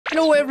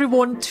Hello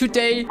everyone,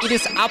 today it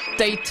is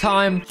update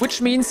time,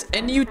 which means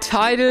a new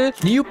title,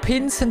 new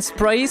pins and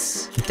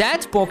sprays,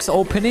 that box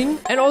opening,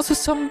 and also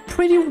some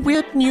pretty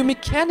weird new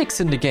mechanics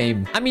in the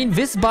game. I mean,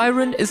 this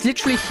Byron is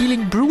literally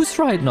healing Bruce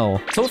right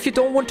now. So if you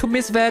don't want to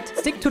miss that,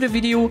 stick to the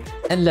video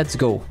and let's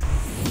go.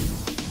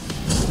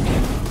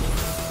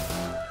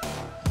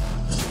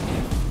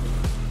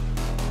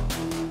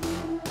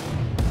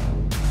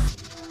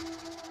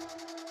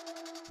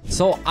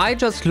 So I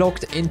just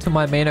logged into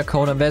my main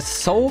account and there's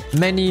so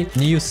many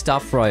new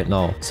stuff right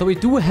now. So we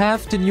do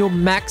have the new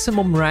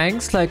maximum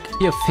ranks, like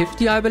tier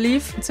 50, I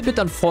believe. It's a bit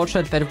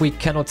unfortunate that we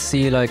cannot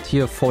see like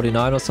tier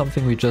 49 or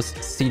something. We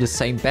just see the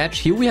same badge.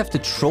 Here we have the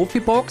trophy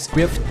box.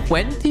 We have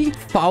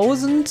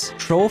 20,000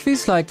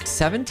 trophies, like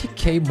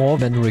 70k more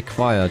than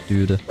required,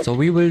 dude. So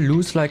we will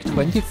lose like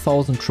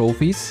 20,000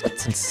 trophies.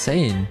 That's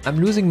insane. I'm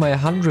losing my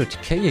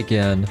 100k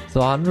again. So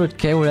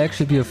 100k will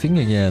actually be a thing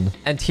again.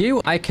 And here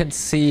I can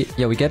see,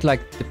 yeah, we get like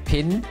the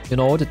pin, you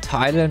know, the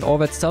title and all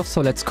that stuff.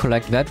 So let's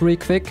collect that real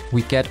quick.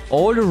 We get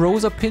all the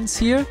Rosa pins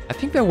here. I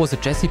think there was a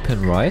Jessie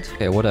pin, right?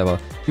 Okay, whatever.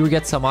 You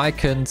get some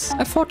icons.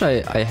 I thought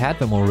I had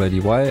them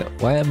already. Why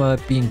am I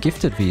being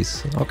gifted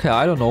these? Okay,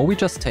 I don't know. We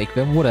just take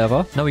them,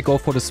 whatever. Now we go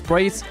for the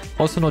sprays.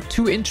 Also not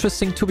too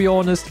interesting, to be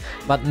honest.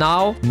 But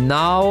now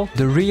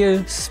the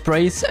real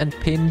sprays and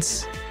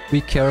pins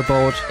we care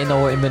about in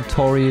our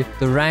inventory.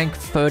 The rank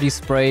 30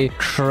 spray,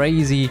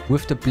 crazy,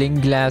 with the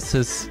bling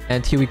glasses.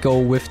 And here we go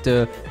with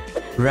the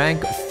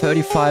rank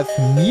 35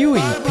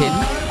 mewing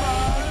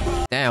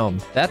pin. Damn,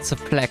 that's a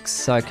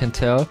flex, I can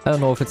tell. I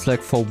don't know if it's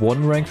like for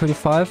one rank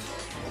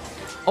 35.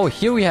 Oh,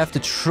 here we have the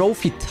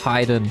Trophy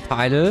Titan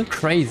title.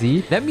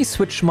 Crazy. Let me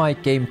switch my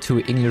game to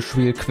English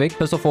real quick.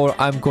 First of all,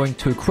 I'm going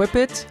to equip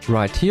it.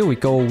 Right here we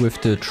go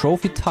with the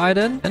Trophy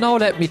Titan. And now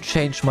let me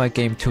change my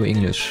game to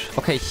English.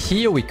 Okay,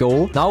 here we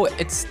go. Now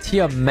it's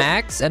tier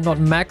max and not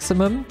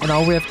maximum. And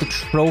now we have the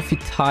Trophy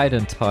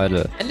Titan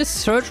title. And the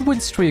Surge win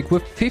streak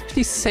with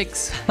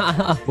 56.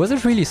 Was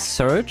it really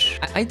Surge?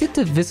 I did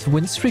this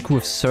win streak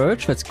with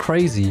Surge. That's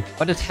crazy.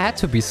 But it had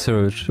to be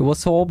Surge. It was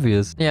so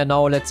obvious. Yeah,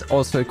 now let's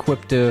also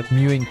equip the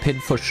mewing pin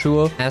for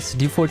sure as the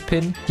default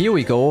pin. Here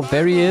we go.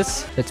 There he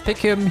is. Let's pick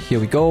him. Here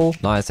we go.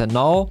 Nice. And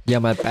now, yeah,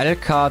 my battle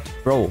card.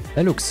 Bro,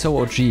 that looks so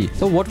OG.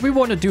 So what we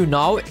want to do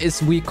now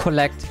is we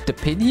collect the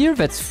pin here.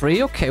 That's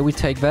free. Okay, we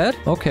take that.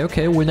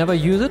 Okay. We'll never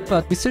use it,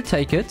 but we still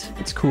take it.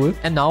 It's cool.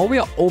 And now we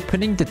are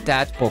opening the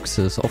dad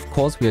boxes. Of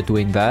course, we are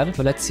doing that.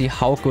 So let's see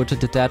how good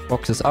the dad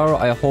boxes are.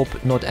 I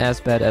hope not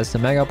as bad as the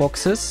mega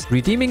boxes.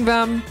 Redeeming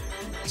them.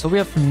 So we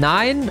have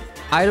 9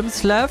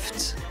 items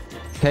left.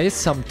 Okay,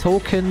 some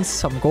tokens,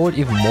 some gold,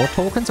 even more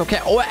tokens. Okay,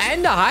 oh,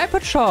 and a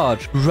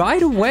hypercharge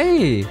right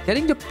away.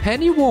 Getting the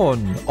penny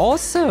one.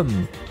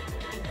 Awesome.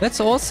 That's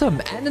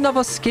awesome. And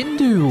another skin,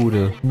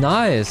 dude.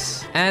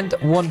 Nice. And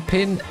one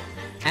pin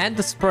and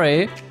the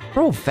spray.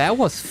 Bro, that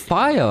was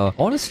fire.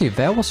 Honestly,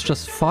 that was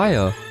just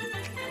fire.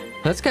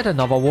 Let's get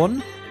another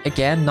one.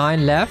 Again,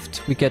 9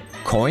 left. We get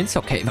coins.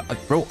 Okay,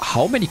 bro,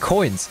 how many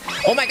coins?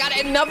 Oh my god,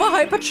 another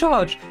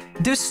hypercharge.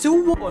 The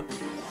Sue one.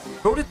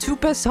 Bro, the 2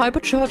 best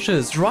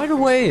hypercharges right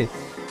away.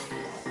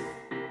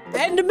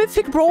 And the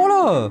Mythic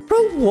Brawler.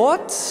 Bro,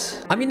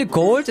 what? I mean, the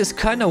gold is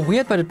kind of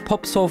weird, but it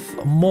pops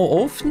off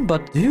more often.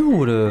 But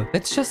dude,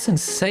 that's just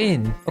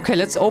insane. Okay,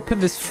 let's open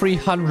this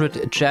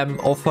 300 gem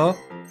offer.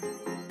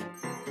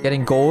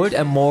 Getting gold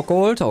and more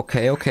gold.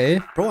 Okay.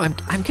 Bro,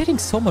 I'm getting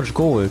so much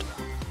gold.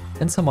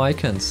 And some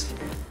icons.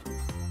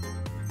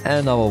 And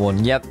another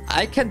one. Yep,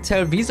 I can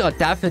tell these are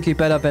definitely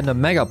better than the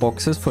mega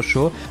boxes for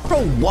sure.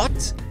 Bro,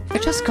 what? I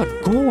just got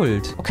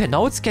gold. Okay,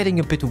 now it's getting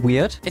a bit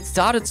weird. It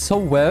started so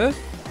well.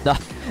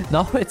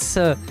 Now it's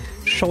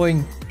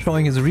showing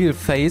his real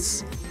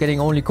face. Getting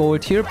only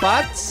gold here,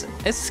 but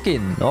a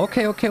skin.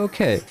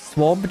 Okay.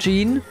 Swamp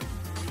Gene.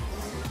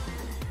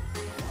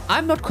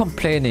 I'm not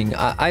complaining.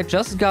 I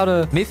just got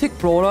a Mythic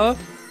Brawler,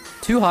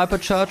 2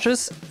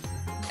 hypercharges,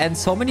 and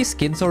so many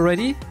skins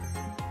already.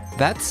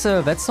 That's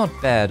not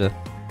bad.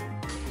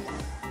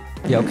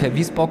 Yeah, okay,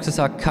 these boxes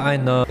are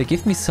kinda... They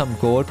give me some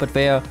gold, but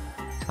they're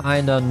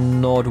kinda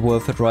not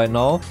worth it right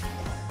now.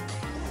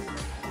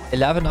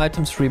 11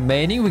 items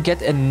remaining. We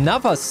get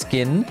another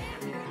skin.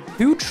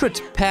 Putrid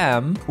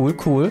Pam.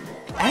 Cool.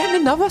 And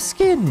another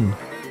skin.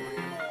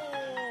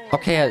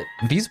 Okay,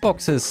 these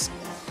boxes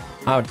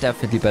are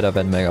definitely better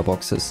than mega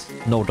boxes.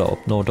 No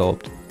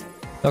doubt.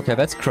 Okay,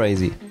 that's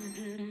crazy.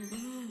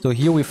 So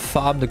here we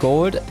farm the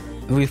gold.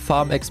 We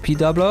farm XP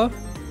doubler.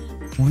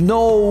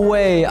 No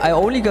way. I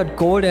only got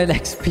gold and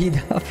XP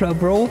doubler,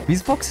 bro.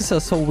 These boxes are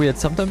so weird.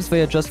 Sometimes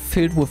they are just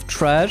filled with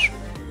trash.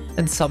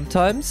 And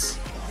sometimes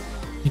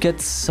you get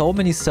so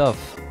many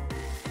stuff.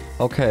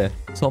 Okay.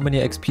 So many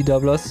XP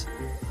doublers.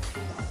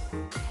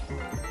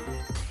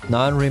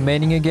 9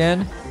 remaining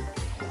again.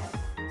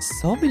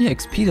 So many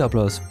XP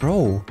doublers,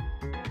 bro.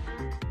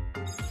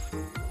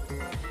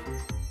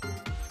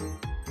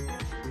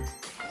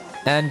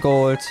 And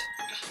gold.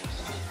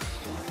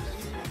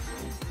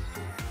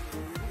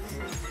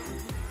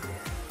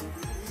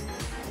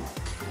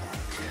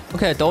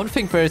 Okay, I don't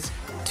think there's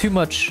too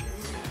much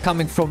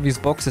coming from these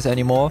boxes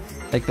anymore.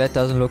 Like, that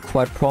doesn't look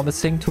quite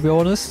promising, to be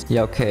honest.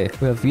 Yeah, okay.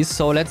 We have these.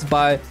 So let's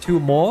buy 2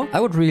 more. I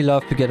would really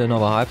love to get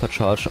another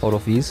hypercharge out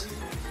of these.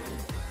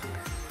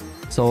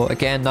 So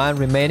again, 9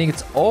 remaining.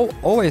 It's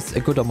always a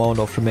good amount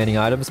of remaining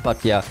items.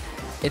 But yeah,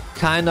 it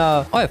kind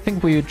of... Oh, I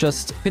think we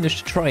just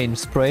finished train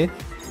spray.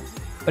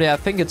 But yeah, I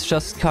think it's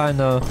just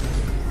kind of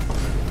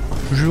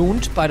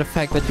ruined by the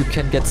fact that you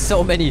can get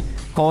so many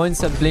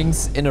coins and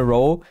blinks in a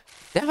row.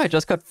 Damn, I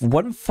just got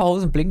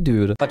 1000 blink,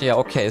 dude. But yeah,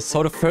 okay.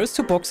 So the first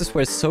 2 boxes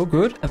were so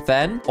good. And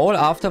then all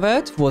after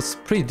that was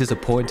pretty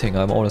disappointing,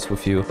 I'm honest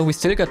with you. So we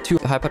still got 2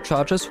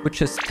 hypercharges,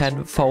 which is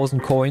 10,000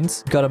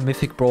 coins. We got a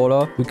mythic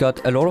brawler. We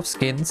got a lot of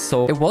skins.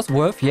 So it was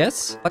worth,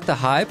 yes. But the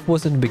hype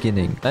was in the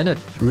beginning. And it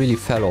really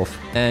fell off.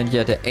 And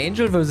yeah, the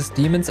Angel versus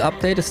Demons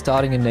update is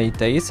starting in 8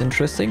 days.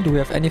 Interesting. Do we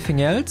have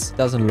anything else?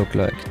 Doesn't look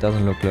like.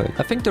 Doesn't look like.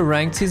 I think the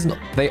ranked season,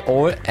 they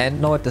all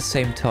end now at the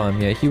same time.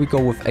 Yeah, here we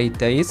go with 8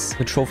 days.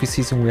 The trophy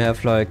season, we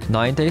have like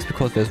 9 days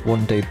because there's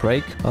 1 day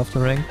break after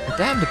rank.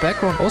 Damn, the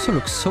background also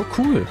looks so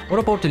cool. What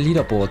about the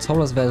leaderboards? How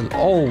does that...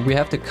 Oh, we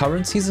have the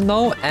current season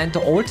now and the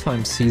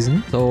all-time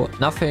season. So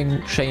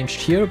nothing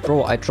changed here.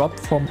 Bro, I dropped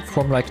from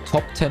like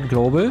top 10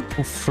 global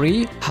to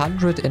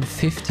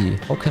 350.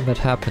 How can that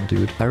happen,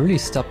 dude? I really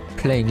stopped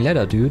playing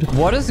ladder, dude.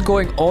 What is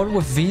going on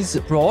with these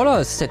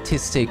brawler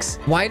statistics?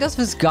 Why does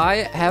this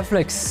guy have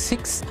like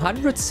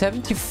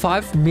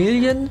 675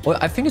 million? Or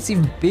I think it's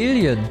even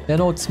billion. Yeah,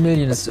 no, it's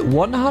million. It's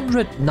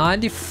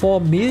 194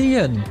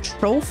 million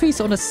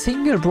trophies on a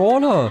single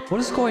brawler.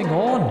 What is going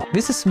on?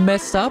 This is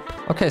messed up.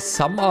 Okay,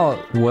 some are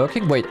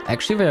working. Wait,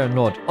 actually they are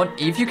not. On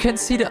Eve, you can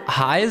see the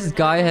highest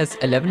guy has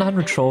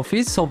 1100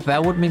 trophies. So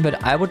that would mean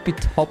that I would be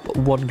top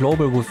 1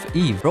 global with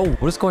Eve. Bro,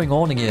 what is going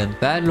on again?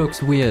 That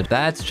looks weird.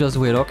 That's just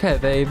weird. Okay,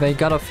 they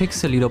gotta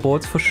fix the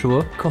leaderboards for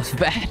sure. Because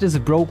that is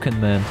broken,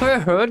 man. I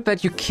heard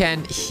that you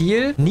can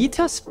heal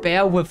Nita's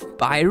bear with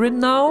Byron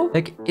now.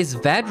 Like, is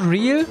that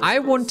real? I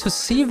want to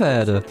see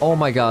that. Oh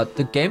my god,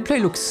 the gameplay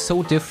looks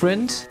so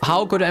different.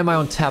 How good am I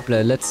on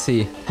tablet? Let's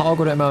see. How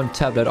good am I on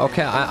tablet?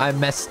 Okay, I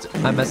messed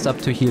up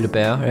to heal the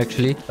bear,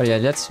 actually. But yeah,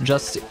 let's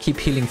just keep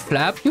healing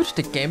Flap. Dude,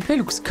 the gameplay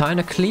looks kind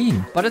of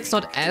clean. But it's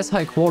not as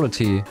high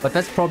quality. But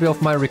that's probably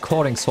of my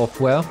recording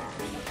software.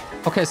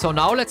 Okay, so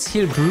now let's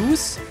heal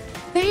Bruce.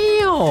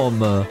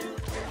 Damn!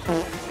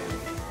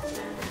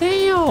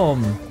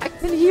 Damn! I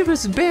can hear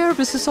this bear.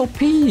 This is OP.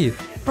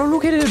 Bro,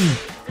 look at him.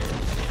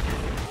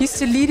 He's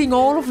deleting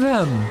all of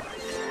them.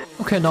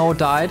 Okay, now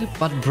died.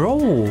 But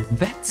bro,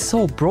 that's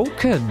so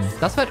broken.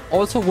 Does that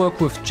also work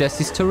with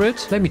Jesse's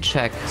turret? Let me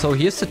check. So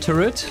here's the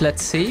turret.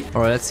 Let's see.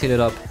 Alright, let's heal it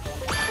up.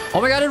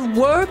 Oh my god, it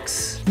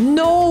works!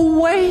 No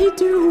way,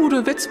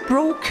 dude! That's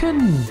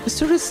broken! This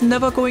turret is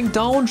never going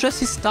down.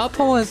 Jesse's star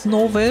power has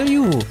no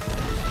value.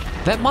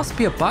 That must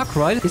be a bug,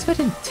 right? Is that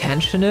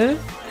intentional?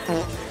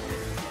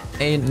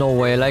 Ain't no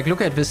way. Like,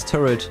 look at this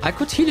turret. I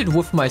could heal it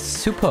with my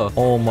super.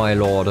 Oh my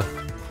lord.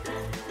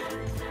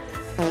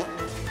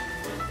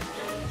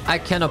 I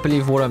cannot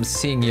believe what I'm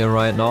seeing here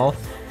right now.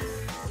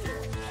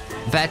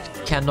 That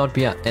cannot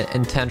be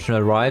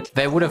intentional, right?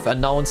 They would have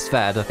announced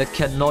that. That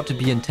cannot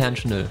be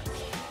intentional.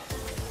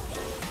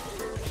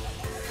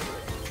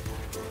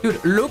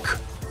 Dude, look.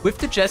 With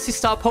the Jesse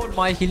star power and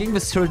my healing,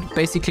 this turret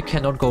basically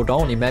cannot go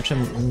down.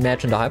 Imagine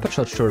the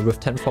hypercharge turret with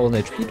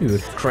 10,000 HP,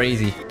 dude.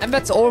 Crazy. And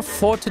that's all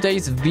for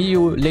today's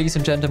video, ladies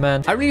and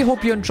gentlemen. I really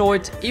hope you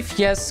enjoyed. If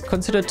yes,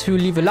 consider to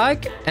leave a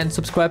like and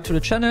subscribe to the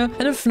channel.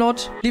 And if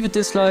not, leave a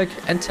dislike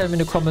and tell me in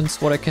the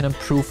comments what I can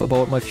improve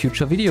about my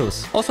future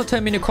videos. Also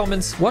tell me in the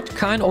comments what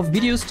kind of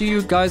videos do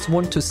you guys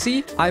want to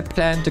see. I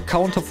planned the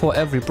counter for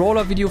every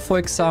brawler video, for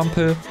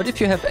example. But if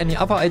you have any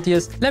other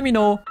ideas, let me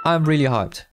know. I'm really hyped.